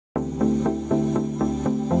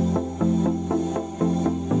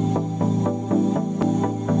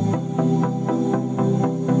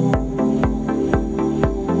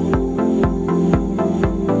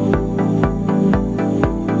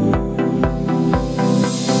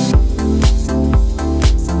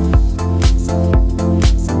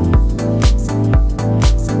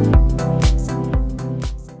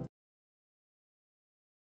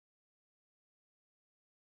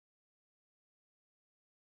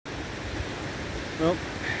Well,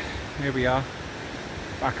 here we are,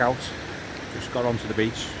 back out. Just got onto the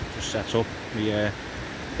beach, just set up my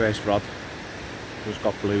first rod. Just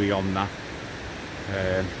got bluey on that.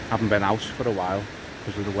 Haven't been out for a while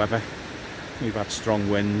because of the weather. We've had strong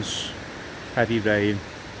winds, heavy rain,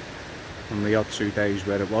 and the odd 2 days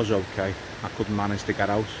where it was okay. I couldn't manage to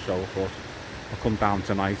get out, so I thought I'll come down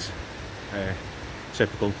tonight.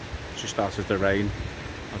 Typical, just started to rain.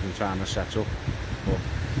 I've been trying to set up, but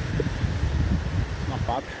not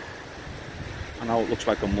bad. I know it looks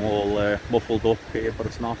like I'm all muffled up here, but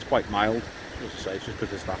it's not. It's quite mild, as I say, just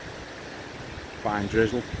because it's that fine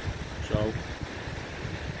drizzle. So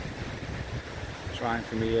trying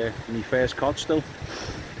for me first cod still.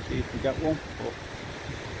 See if we get one. But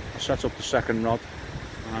I'll set up the second rod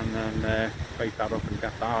and then bait that up and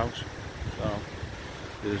get that out. So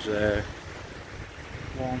there's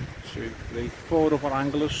 1, 2, 3, 4 other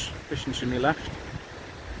anglers fishing to my left.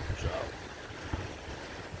 So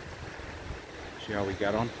see how we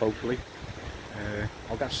get on. Hopefully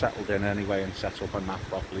I'll get settled in anyway and set up on that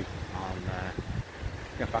properly and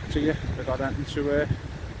get back to you if I got anything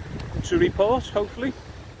to report. Hopefully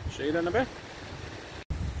see you in a bit.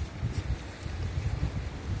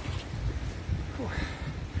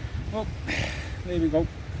 Well, there we go,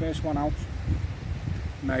 first one out,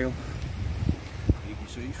 male. You can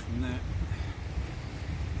see from there.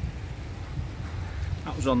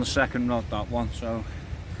 That was on the second rod, that one, so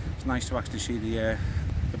it's nice to actually see the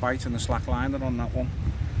bite and the slack liner on that one.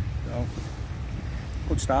 So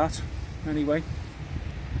good start anyway.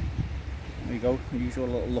 There you go, the usual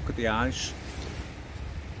little look at the eyes.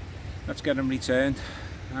 Let's get them returned.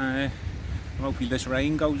 Hopefully this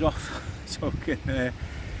rain goes off so we can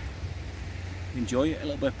enjoy it a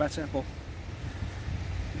little bit better. But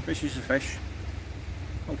fish is a fish.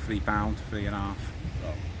 Oh, £3, 3.5.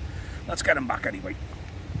 So let's get them back anyway.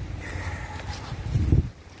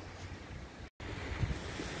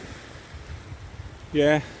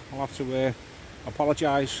 Yeah, I'll have to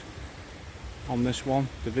apologise on this one.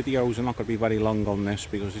 The videos are not going to be very long on this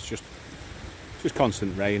because it's just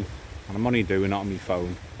constant rain and I'm only doing it on my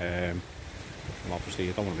phone. And obviously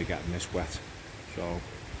I don't want to be getting this wet. So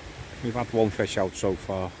we've had one fish out so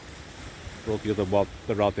far. Brought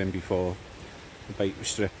the rod in before the bait was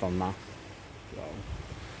stripped on that. So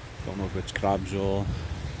don't know if it's crabs or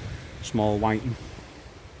small whiting.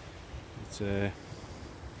 It's you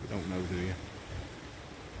don't know, do you?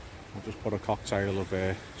 I'll just put a cocktail of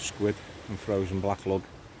squid and frozen black lug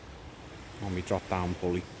on my drop down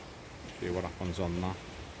pulley. See what happens on that.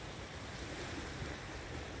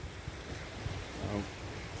 So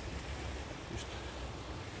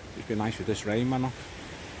just be nice with this rain, man. And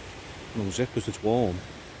unzip because it's warm.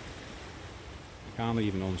 You can't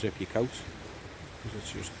even unzip your coat because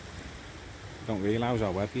it's just, you don't realise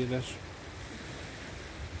how heavy it is.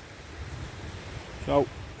 So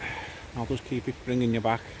I'll just keep it bringing you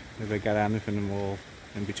back if I get anything more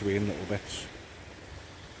in between little bits.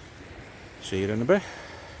 See you in a bit.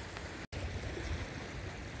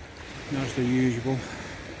 As the usual,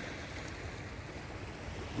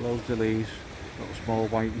 loads of these little small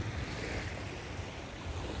whiting.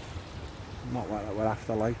 Not like that we're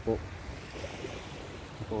after, like, but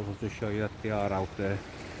I thought I'll just show you that they are out there.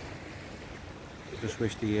 Just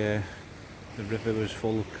wish the river was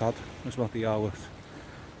full of cod. That's what they are with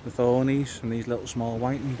the thornies and these little small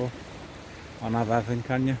whiting, but can't have everything,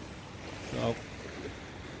 can you? So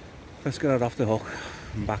let's get it off the hook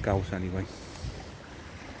and back out anyway.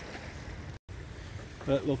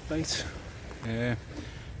 Little update.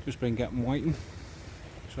 Just been getting whiting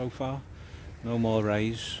so far. No more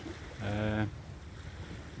rays.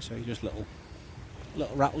 So just little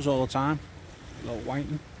rattles all the time. Little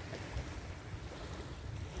whiting.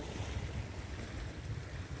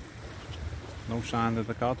 No sign of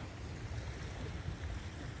the cod.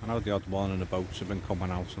 I know the odd one in the boats have been coming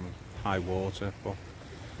out on high water, but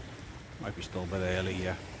might be still a bit early,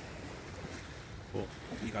 yeah. But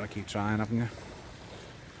you gotta keep trying, haven't you?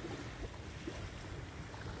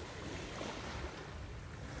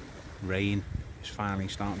 Rain is finally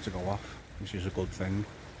starting to go off, which is a good thing.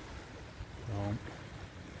 So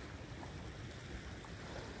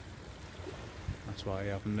that's why I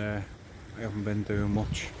haven't been doing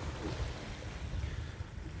much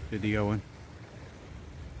videoing.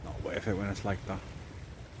 Not worth it when it's like that.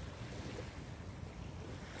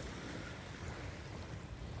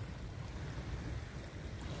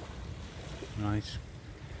 Right,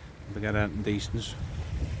 if I get anything decent,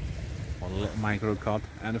 or a little micro cod,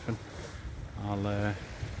 anything, I'll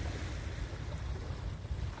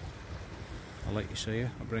let you see it.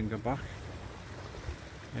 I'll bring it back.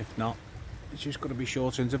 If not, it's just got to be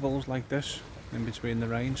short intervals like this in between the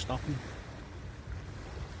rain stopping.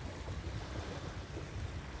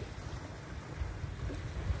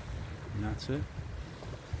 And that's it.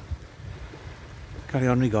 Carry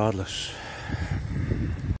on regardless.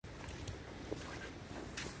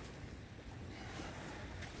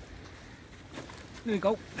 There we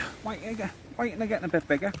go. Waiting to getting a bit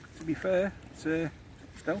bigger. To be fair, it's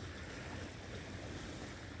still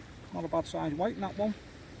not a bad size white in that one.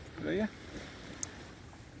 There,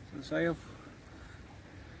 as I say, I've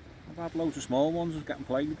had loads of small ones. I was getting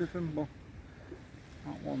plagued with them, but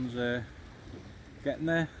that one's getting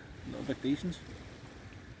there, a little bit decent.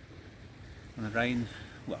 And the rain,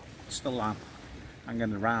 well, it's still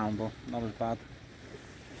hanging around, but not as bad.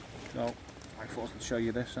 So I thought I'd show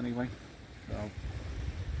you this anyway. So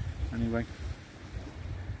anyway,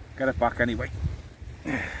 get it back anyway.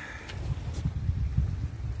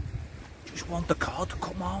 Just want the cod,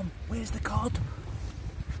 come on, where's the cod?